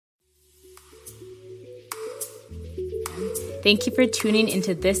Thank you for tuning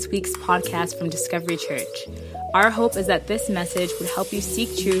into this week's podcast from Discovery Church. Our hope is that this message would help you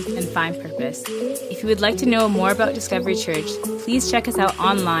seek truth and find purpose. If you would like to know more about Discovery Church, please check us out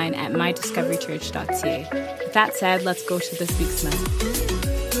online at mydiscoverychurch.ca. With that said, let's go to this week's message.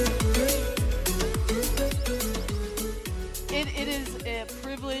 It is a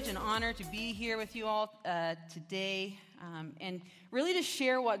privilege and honor to be here with you all today and really to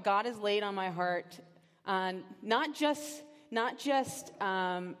share what God has laid on my heart. Not just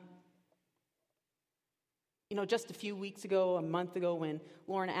just a few weeks ago, a month ago, when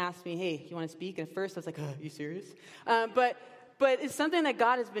Lauren asked me, "Hey, you want to speak?" And at first, I was like, "Are you serious?" But it's something that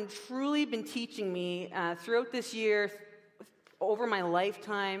God has truly been teaching me throughout this year, over my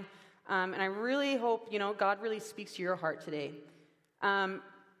lifetime, and I really hope God really speaks to your heart today.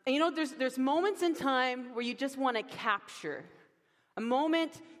 There's moments in time where you just want to capture. A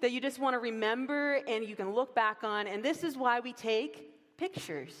moment that you just want to remember and you can look back on. And this is why we take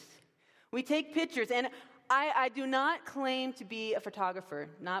pictures. We take pictures. And I do not claim to be a photographer.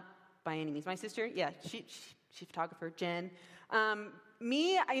 Not by any means. My sister, she's a photographer, Jen.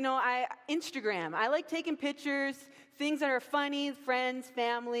 Instagram. I like taking pictures, things that are funny, friends,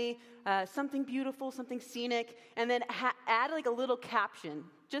 family, something beautiful, something scenic, and then add like a little caption.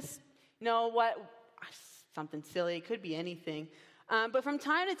 Just, something silly. It could be anything. But from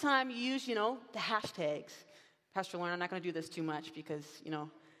time to time, you use, the hashtags. Pastor Lauren, I'm not going to do this too much because,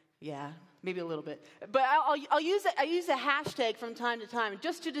 maybe a little bit. But I use a hashtag from time to time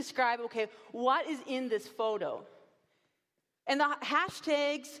just to describe, what is in this photo? And the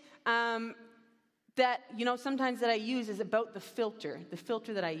hashtags that, sometimes that I use is about the filter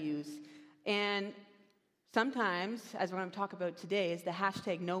that I use. And sometimes, as we're going to talk about today, is the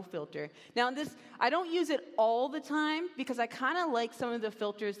hashtag no filter. Now, I don't use it all the time because I kind of like some of the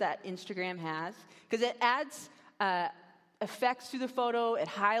filters that Instagram has because it adds effects to the photo, it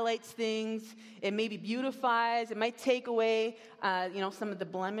highlights things, it maybe beautifies, it might take away, some of the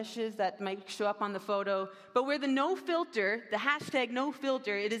blemishes that might show up on the photo. But where the no filter, the hashtag no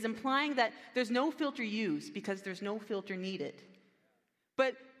filter, it is implying that there's no filter used because there's no filter needed.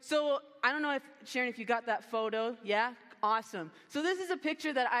 So, I don't know if, Sharon, if you got that photo. Yeah? Awesome. So this is a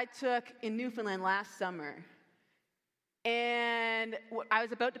picture that I took in Newfoundland last summer. And I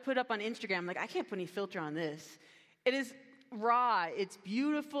was about to put up on Instagram. I'm like, I can't put any filter on this. It is raw. It's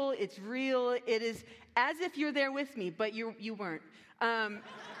beautiful. It's real. It is as if you're there with me, but you weren't.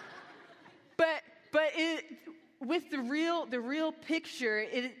 With the real picture,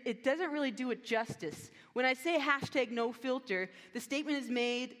 it doesn't really do it justice. When I say hashtag no filter, the statement is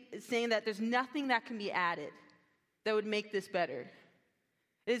made saying that there's nothing that can be added that would make this better.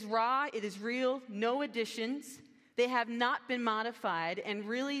 It is raw, it is real, no additions. They have not been modified, and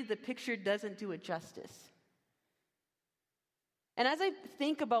really the picture doesn't do it justice. And as I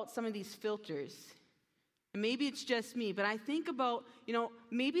think about some of these filters, and maybe it's just me, but I think about,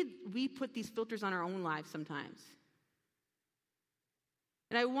 maybe we put these filters on our own lives sometimes.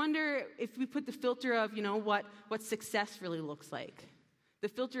 And I wonder if we put the filter of, what success really looks like. The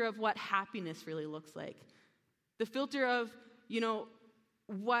filter of what happiness really looks like. The filter of,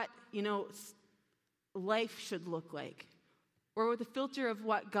 what, life should look like. Or with the filter of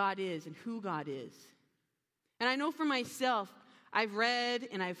what God is and who God is. And I know for myself, I've read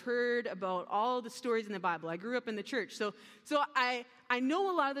and I've heard about all the stories in the Bible. I grew up in the church. So I know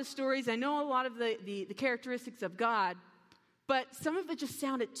a lot of the stories. I know a lot of the characteristics of God. But some of it just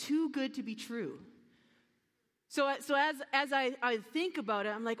sounded too good to be true. So as I think about it,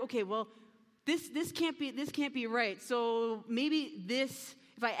 I'm like, okay, well, this can't be right. So maybe this,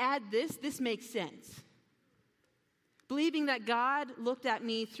 if I add this makes sense. Believing that God looked at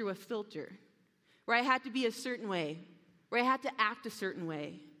me through a filter, where I had to be a certain way, where I had to act a certain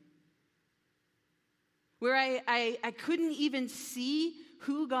way, where I couldn't even see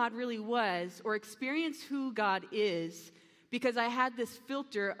who God really was or experience who God is because I had this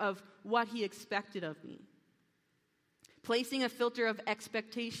filter of what he expected of me. Placing a filter of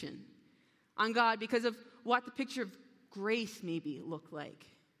expectation on God because of what the picture of grace maybe looked like.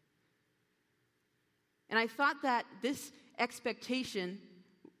 And I thought that this expectation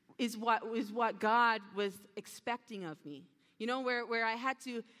is what God was expecting of me. Where I had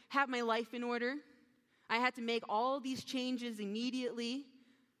to have my life in order. I had to make all these changes immediately.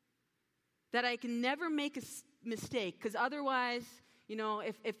 That I can never make a mistake, because otherwise,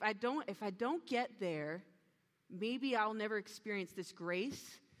 if I don't get there, maybe I'll never experience this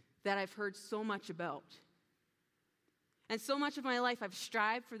grace that I've heard so much about. And so much of my life, I've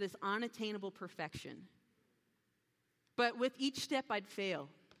strived for this unattainable perfection. But with each step, I'd fail.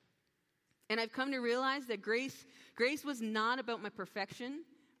 And I've come to realize that grace was not about my perfection,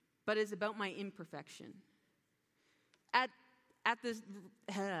 but is about my imperfection. At this,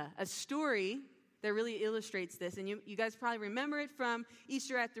 a story that really illustrates this, and you guys probably remember it from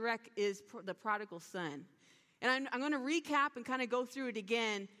Easter at the Rec, is the prodigal son. And I'm going to recap and kind of go through it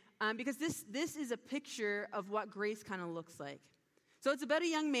again, because this is a picture of what grace kind of looks like. So it's about a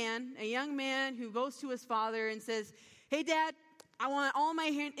young man who goes to his father and says, "Hey, Dad, I want all my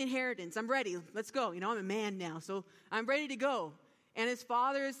inheritance. I'm ready. Let's go. I'm a man now, so I'm ready to go." And his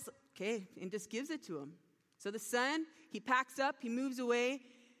father is, okay, and just gives it to him. So the son, he packs up, he moves away,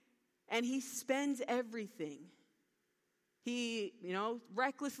 and he spends everything. He,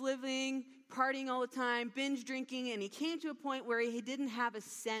 reckless living, partying all the time, binge drinking, and he came to a point where he didn't have a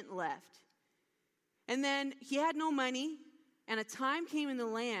cent left. And then he had no money, and a time came in the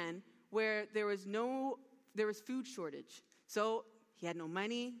land where there was food shortage. So he had no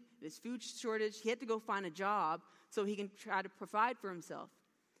money, there's food shortage, he had to go find a job so he can try to provide for himself.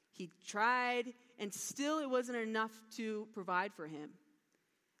 He tried, and still it wasn't enough to provide for him.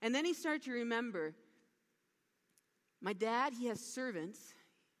 And then he started to remember, my dad, he has servants.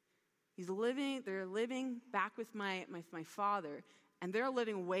 They're living back with my father, and they're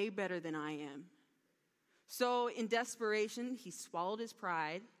living way better than I am. So in desperation, he swallowed his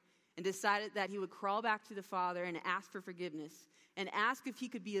pride and decided that he would crawl back to the father and ask for forgiveness and ask if he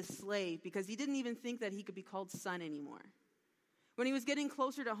could be a slave, because he didn't even think that he could be called son anymore. When he was getting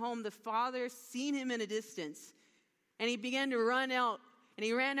closer to home, the father seen him in a distance, and he began to run out. And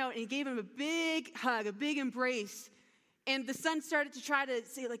he ran out and he gave him a big hug, a big embrace. And the son started to try to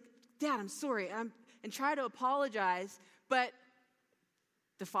say, "Dad, I'm sorry," and try to apologize. But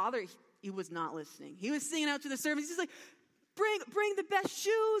the father, he was not listening. He was singing out to the servants. He's like, bring the best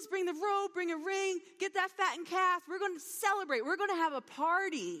shoes, bring the robe, bring a ring, get that fattened calf. We're going to celebrate. We're going to have a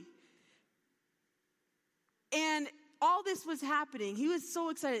party. And all this was happening. He was so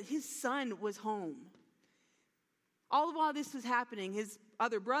excited. His son was home. All the while this was happening, his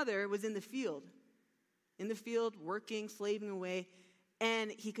other brother was in the field working, slaving away,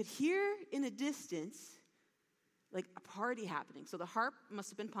 and he could hear in a distance a party happening. So the harp must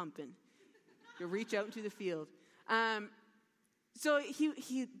have been pumping. You reach out into the field. So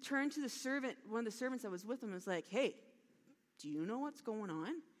he turned to one of the servants that was with him, and was like, "Hey, do you know what's going on?"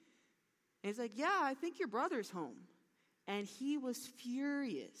 And he's like, "Yeah, I think your brother's home." And he was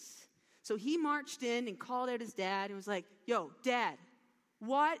furious. So he marched in and called out his dad and was like, "Yo, Dad,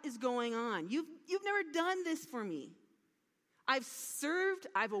 what is going on? You've never done this for me. I've served,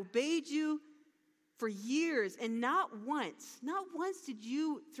 I've obeyed you for years, and not once did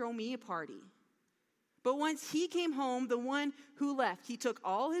you throw me a party. But once he came home, the one who left, he took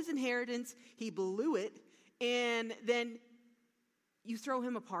all his inheritance, he blew it, and then you throw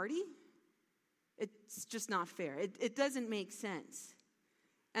him a party? It's just not fair. It doesn't make sense."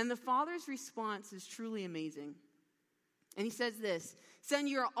 And the father's response is truly amazing. And he says this, "Son,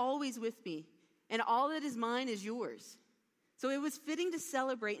 you are always with me, and all that is mine is yours. So it was fitting to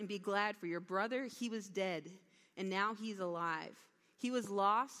celebrate and be glad, for your brother, he was dead, and now he's alive. He was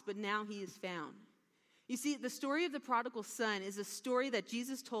lost, but now he is found." You see, the story of the prodigal son is a story that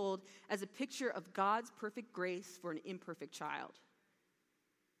Jesus told as a picture of God's perfect grace for an imperfect child.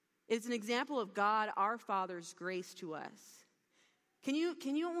 It's an example of God, our Father's grace to us. Can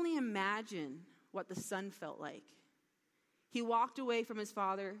you only imagine what the son felt like? He walked away from his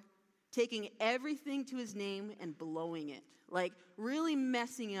father, taking everything to his name and blowing it, really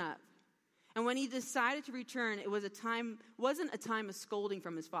messing up. And when he decided to return, wasn't a time of scolding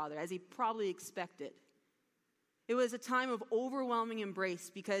from his father, as he probably expected. It was a time of overwhelming embrace,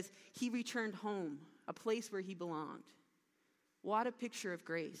 because he returned home, a place where he belonged. What a picture of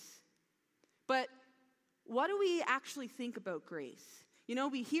grace. But what do we actually think about grace?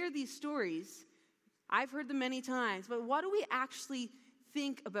 We hear these stories. I've heard them many times. But what do we actually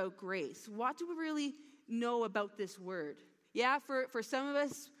think about grace? What do we really know about this word? Yeah, for some of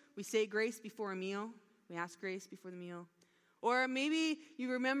us, we say grace before a meal. We ask grace before the meal. Or maybe you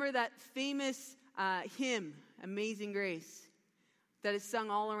remember that famous hymn, Amazing Grace, that is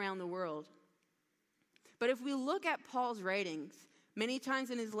sung all around the world. But if we look at Paul's writings, many times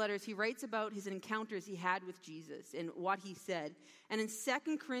in his letters, he writes about his encounters he had with Jesus and what he said. And in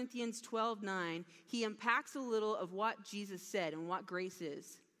 2 Corinthians 12:9, he unpacks a little of what Jesus said and what grace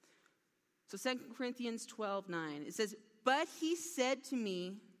is. So 2 Corinthians 12:9, it says, "But he said to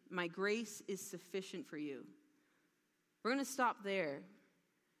me, my grace is sufficient for you." We're going to stop there.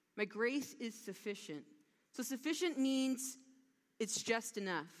 My grace is sufficient. So sufficient means it's just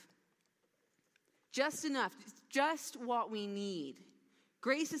enough. Just enough. It's just what we need.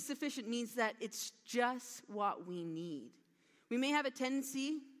 Grace is sufficient means that it's just what we need. We may have a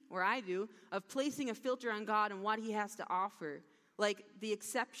tendency, or I do, of placing a filter on God and what he has to offer, like the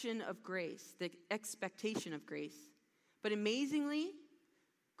exception of grace, the expectation of grace. But amazingly,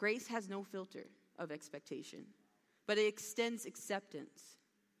 grace has no filter of expectation, but it extends acceptance.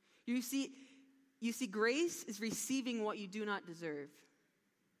 You see, grace is receiving what you do not deserve.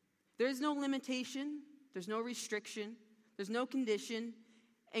 There is no limitation, there's no restriction, there's no condition,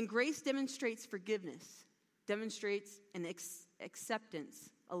 and grace demonstrates forgiveness, demonstrates an acceptance,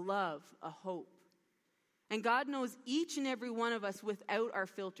 a love, a hope. And God knows each and every one of us without our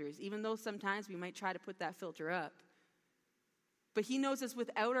filters, even though sometimes we might try to put that filter up. But he knows us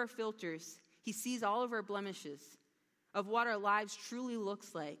without our filters. He sees all of our blemishes, of what our lives truly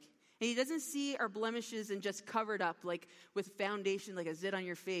looks like. And he doesn't see our blemishes and just covered up like with foundation, like a zit on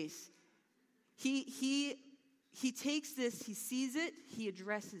your face. He takes this, he sees it, he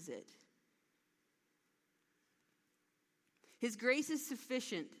addresses it. His grace is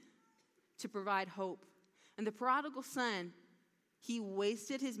sufficient to provide hope. And the prodigal son, he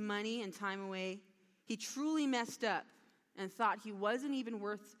wasted his money and time away. He truly messed up and thought he wasn't even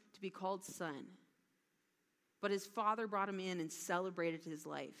worth to be called son. But his father brought him in and celebrated his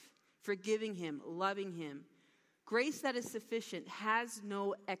life, forgiving him, loving him. Grace that is sufficient has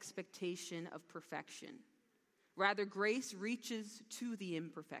no expectation of perfection. Rather, grace reaches to the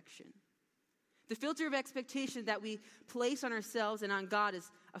imperfection. The filter of expectation that we place on ourselves and on God is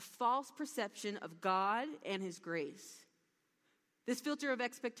a false perception of God and his grace. This filter of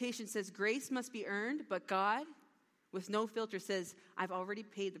expectation says grace must be earned, but God, with no filter, says, I've already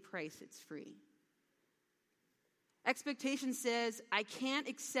paid the price, it's free. Expectation says, I can't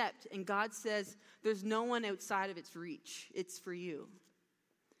accept, and God says, there's no one outside of its reach. It's for you.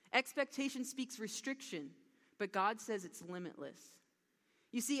 Expectation speaks restriction, but God says it's limitless.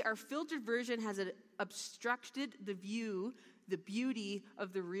 You see, our filtered version has obstructed the beauty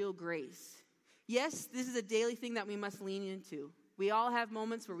of the real grace. Yes, this is a daily thing that we must lean into. We all have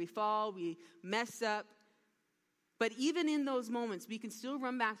moments where we fall, we mess up. But even in those moments, we can still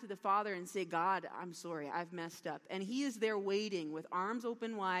run back to the Father and say, God, I'm sorry, I've messed up. And he is there waiting with arms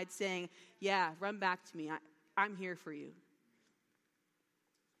open wide saying, yeah, run back to me. I'm here for you.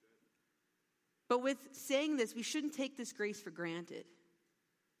 But with saying this, we shouldn't take this grace for granted.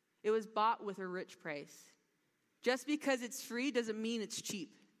 It was bought with a rich price. Just because it's free doesn't mean it's cheap.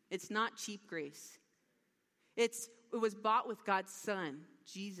 It's not cheap grace. It was bought with God's Son,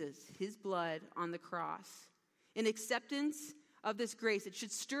 Jesus, his blood on the cross. In acceptance of this grace, it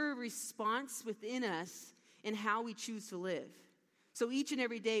should stir a response within us in how we choose to live. So each and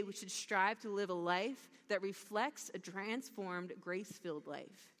every day, we should strive to live a life that reflects a transformed, grace-filled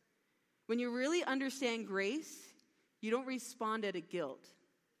life. When you really understand grace, you don't respond out of guilt.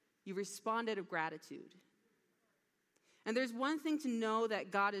 You respond out of gratitude. And there's one thing to know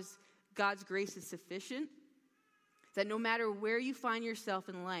that God's grace is sufficient, that no matter where you find yourself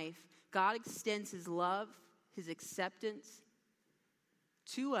in life, God extends his love, his acceptance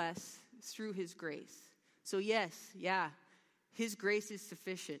to us through his grace. So yes, his grace is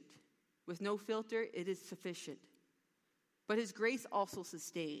sufficient. With no filter, it is sufficient. But his grace also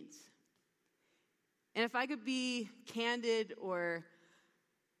sustains. And if I could be candid or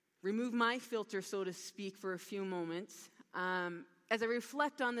remove my filter, so to speak, for a few moments, as I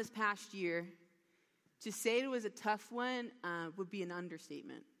reflect on this past year, to say it was a tough one would be an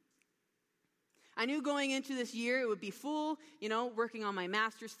understatement. I knew going into this year it would be full, working on my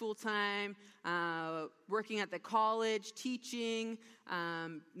master's full-time, working at the college, teaching,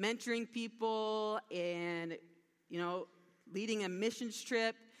 mentoring people, and, leading a missions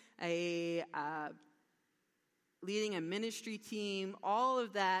trip, leading a ministry team, all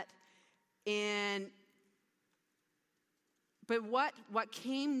of that. But what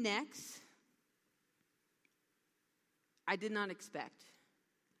came next, I did not expect.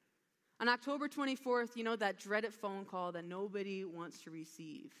 On October 24th, that dreaded phone call that nobody wants to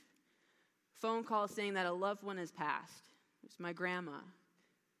receive. Phone call saying that a loved one has passed. It was my grandma.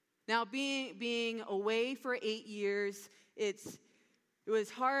 Now, being away for 8 years, it was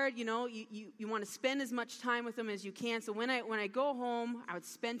hard, you want to spend as much time with them as you can. So when I go home, I would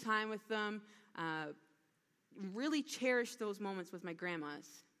spend time with them, really cherish those moments with my grandmas.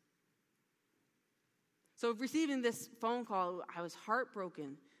 So receiving this phone call, I was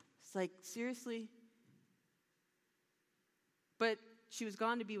heartbroken. It's like, seriously? But she was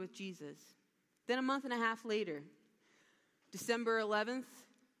gone to be with Jesus. Then a month and a half later, December 11th,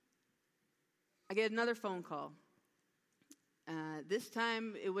 I get another phone call. This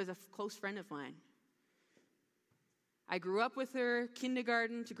time, it was a close friend of mine. I grew up with her,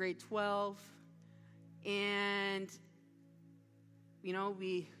 kindergarten to grade 12, and,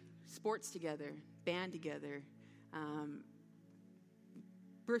 we sports together, band together,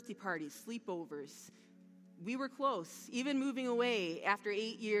 birthday parties, sleepovers. We were close. Even moving away after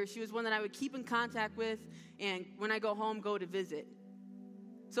 8 years, she was one that I would keep in contact with, and when I go home, go to visit.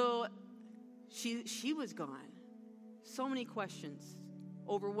 So she was gone. So many questions.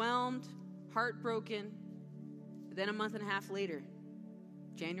 Overwhelmed, heartbroken. Then a month and a half later,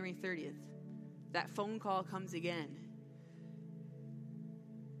 January 30th, that phone call comes again.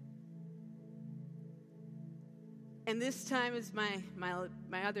 And this time is my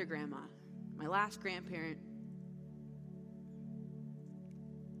other grandma, my last grandparent.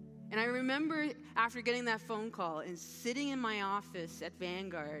 And I remember after getting that phone call and sitting in my office at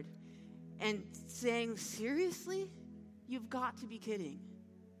Vanguard and saying, seriously? You've got to be kidding.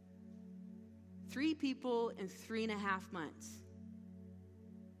 3 people in 3.5 months.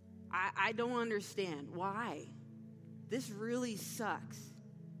 I don't understand. Why? This really sucks.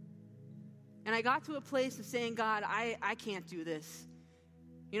 And I got to a place of saying, God, I can't do this.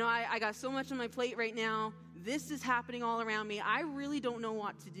 I got so much on my plate right now. This is happening all around me. I really don't know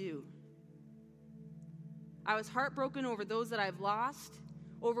what to do. I was heartbroken over those that I've lost,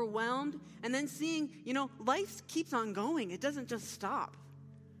 overwhelmed, and then seeing, life keeps on going. It doesn't just stop.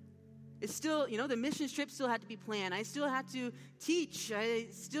 It's still, the mission trip still had to be planned. I still had to teach. I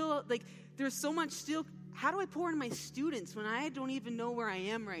still, there's so much still. How do I pour into my students when I don't even know where I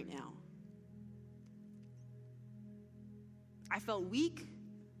am right now? I felt weak.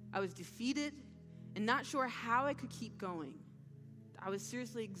 I was defeated and not sure how I could keep going. I was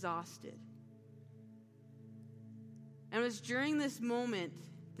seriously exhausted. And it was during this moment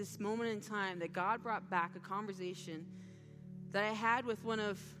in time, that God brought back a conversation that I had with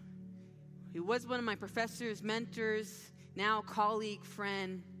who was one of my professors, mentors, now colleague,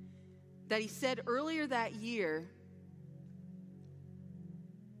 friend, that he said earlier that year,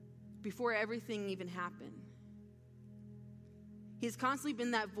 before everything even happened. He's constantly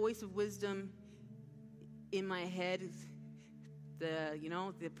been that voice of wisdom in my head,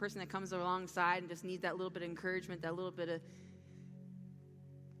 the person that comes alongside and just needs that little bit of encouragement, that little bit of...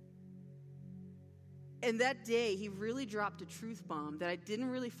 And that day, he really dropped a truth bomb that I didn't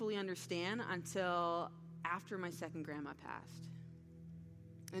really fully understand until after my second grandma passed.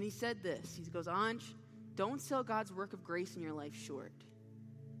 And he said this. He goes, Anj, don't sell God's work of grace in your life short.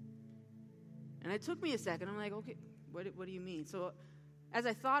 And it took me a second. I'm like, okay, what do you mean? So as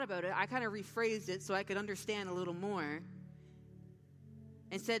I thought about it, I kind of rephrased it so I could understand a little more.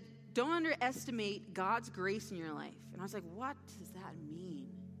 And said, don't underestimate God's grace in your life. And I was like, what does that mean?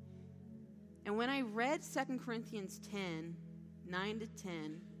 And when I read 2 Corinthians 10, 9 to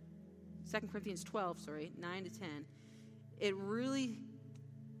 10, 2 Corinthians 12, 9 to 10, it really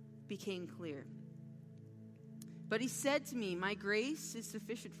became clear. But he said to me, my grace is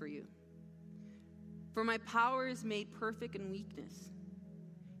sufficient for you, for my power is made perfect in weakness.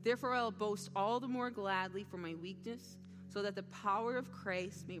 Therefore I will boast all the more gladly for my weakness, so that the power of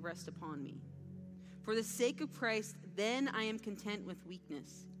Christ may rest upon me. For the sake of Christ, then I am content with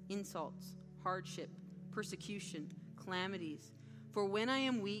weakness, insults, hardship, persecution, calamities. For when I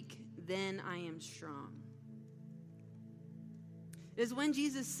am weak, then I am strong. It is when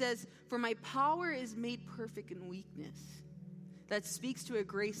Jesus says, for my power is made perfect in weakness, that speaks to a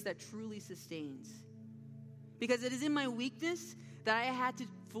grace that truly sustains. Because it is in my weakness that I had to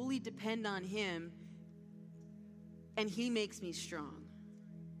fully depend on him, and he makes me strong.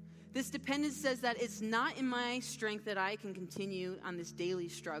 This dependence says that it's not in my strength that I can continue on this daily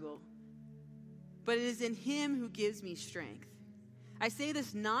struggle, but it is in him who gives me strength. I say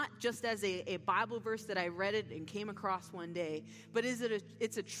this not just as a Bible verse that I read it and came across one day, but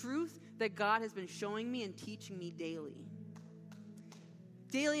it's a truth that God has been showing me and teaching me daily.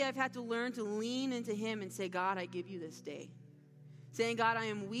 Daily, I've had to learn to lean into him and say, God, I give you this day. Saying, God, I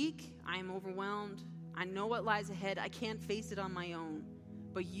am weak, I am overwhelmed, I know what lies ahead, I can't face it on my own,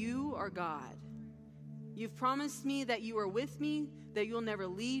 but you are God. You've promised me that you are with me, that you'll never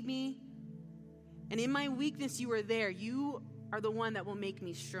leave me, and in my weakness you are there. You are the one that will make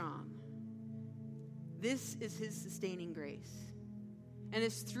me strong. This is his sustaining grace, and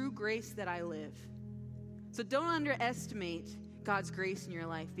it's through grace that I live. So don't underestimate God's grace in your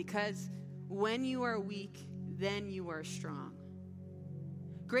life, because when you are weak, then you are strong.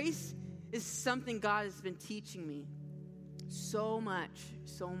 Grace is something God has been teaching me so much,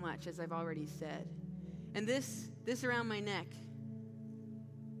 as I've already said. And this around my neck,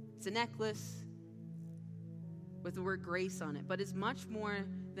 it's a necklace with the word grace on it, but it's much more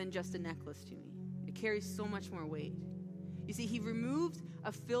than just a necklace to me. it carries so much more weight. You see, he removed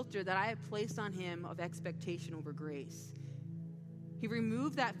a filter that I had placed on him of expectation over grace. He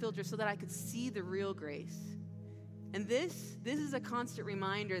removed that filter so that I could see the real grace. And this is a constant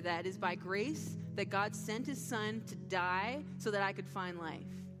reminder that it is by grace that God sent his son to die so that I could find life.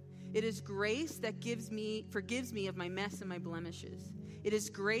 It is grace that forgives me of my mess and my blemishes. It is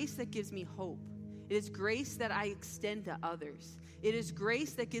grace that gives me hope. It is grace that I extend to others. It is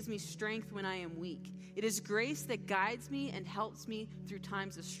grace that gives me strength when I am weak. It is grace that guides me and helps me through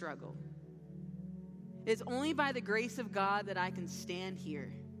times of struggle. It is only by the grace of God that I can stand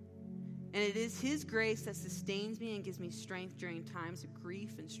here. And it is his grace that sustains me and gives me strength during times of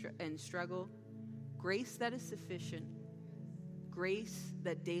grief and struggle. Grace that is sufficient. Grace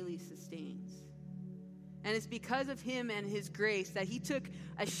that daily sustains. And it's because of him and his grace that he took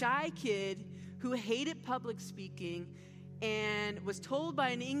a shy kid who hated public speaking and was told by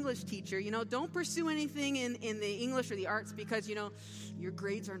an English teacher, don't pursue anything in the English or the arts because, your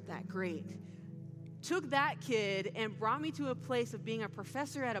grades aren't that great. Took that kid and brought me to a place of being a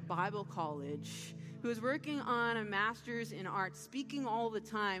professor at a Bible college who was working on a master's in arts, speaking all the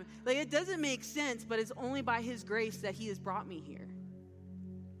time. Like, it doesn't make sense, but it's only by his grace that he has brought me here.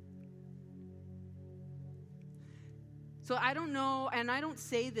 So I don't know, and I don't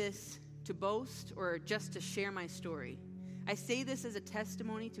say this to boast or just to share my story. I say this as a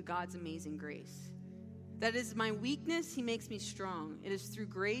testimony to God's amazing grace. That is my weakness, he makes me strong. It is through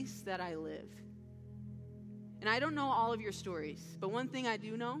grace that I live. And I don't know all of your stories, but one thing I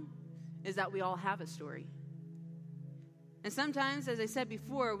do know is that we all have a story. And sometimes, as I said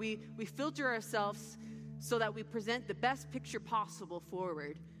before, we filter ourselves so that we present the best picture possible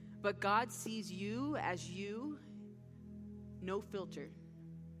forward. But God sees you as you, no filter.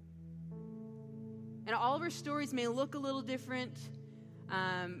 And all of our stories may look a little different,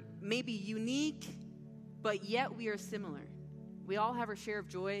 maybe unique, but yet we are similar. We all have our share of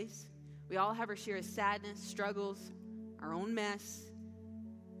joys. We all have our share of sadness, struggles, our own mess.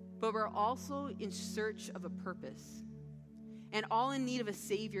 But we're also in search of a purpose. And all in need of a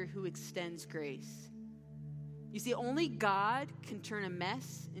Savior who extends grace. You see, only God can turn a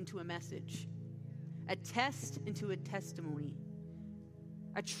mess into a message. A test into a testimony.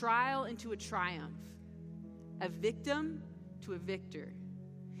 A trial into a triumph. A victim to a victor.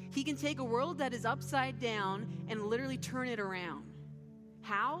 He can take a world that is upside down and literally turn it around.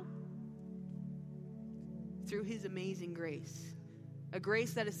 How? Through his amazing grace. A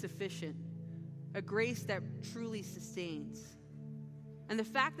grace that is sufficient. A grace that truly sustains. And the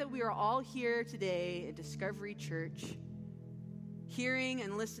fact that we are all here today at Discovery Church, hearing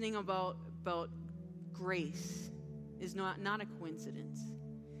and listening about grace is not a coincidence.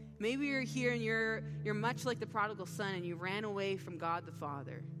 Maybe you're here and you're much like the prodigal son and you ran away from God the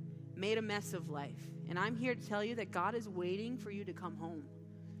Father, made a mess of life. And I'm here to tell you that God is waiting for you to come home.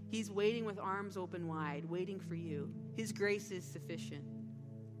 He's waiting with arms open wide, waiting for you. His grace is sufficient.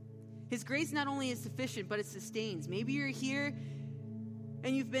 His grace not only is sufficient, but it sustains. Maybe you're here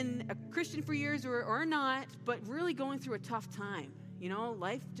and you've been a Christian for years or not, but really going through a tough time.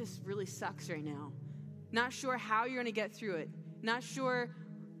 Life just really sucks right now. Not sure how you're going to get through it. Not sure,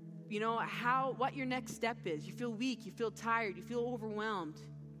 what your next step is. You feel weak, you feel tired, you feel overwhelmed.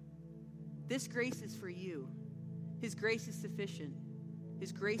 This grace is for you. His grace is sufficient.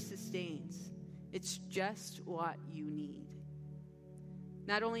 His grace sustains. It's just what you need.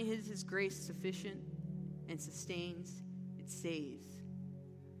 Not only is his grace sufficient and sustains, it saves.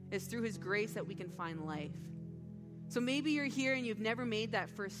 It's through his grace that we can find life. So maybe you're here and you've never made that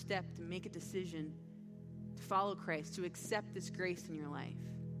first step to make a decision to follow Christ, to accept this grace in your life.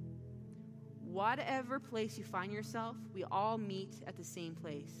 Whatever place you find yourself, we all meet at the same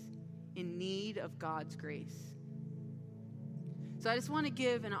place, in need of God's grace. So I just want to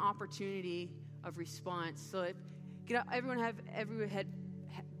give an opportunity of response. So everyone have every head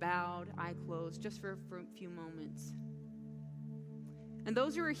bowed, eye closed, just for a few moments. And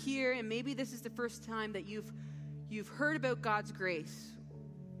those who are here, and maybe this is the first time that you've heard about God's grace,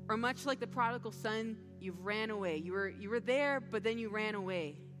 or much like the prodigal son, you've ran away. You were there, but then you ran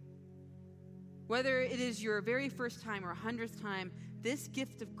away. Whether it is your very first time or 100th time, this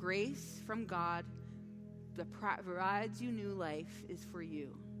gift of grace from God that provides you new life is for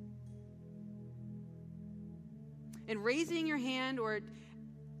you. And raising your hand or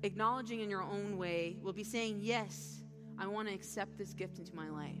acknowledging in your own way will be saying, yes, I want to accept this gift into my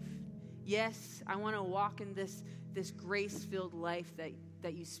life. Yes, I want to walk in this grace-filled life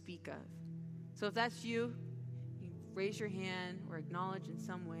that you speak of. So if that's you raise your hand or acknowledge in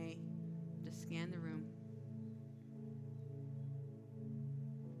some way. Just scan the room.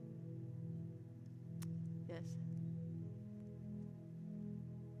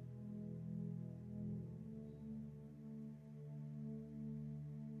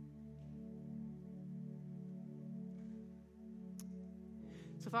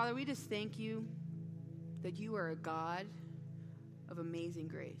 Father, we just thank you that you are a God of amazing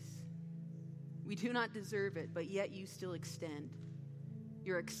grace. We do not deserve it, but yet you still extend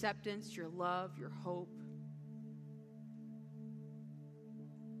your acceptance, your love, your hope.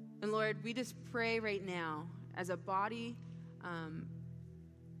 And Lord, we just pray right now as a body,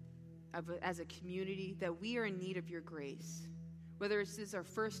 as a community, that we are in need of your grace. Whether this is our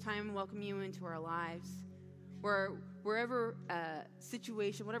first time welcoming you into our lives, or whatever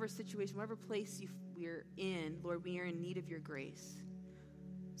situation, whatever place we're in, Lord, we are in need of your grace.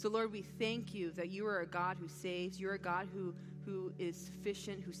 So, Lord, we thank you that you are a God who saves. You're a God who is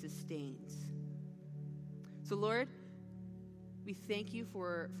sufficient, who sustains. So, Lord, we thank you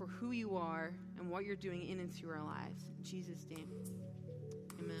for who you are and what you're doing in and through our lives. In Jesus' name,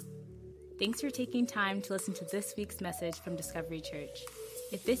 amen. Thanks for taking time to listen to this week's message from Discovery Church.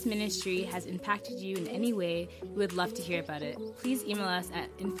 If this ministry has impacted you in any way, we would love to hear about it. Please email us at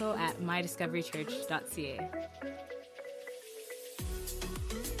info@mydiscoverychurch.ca.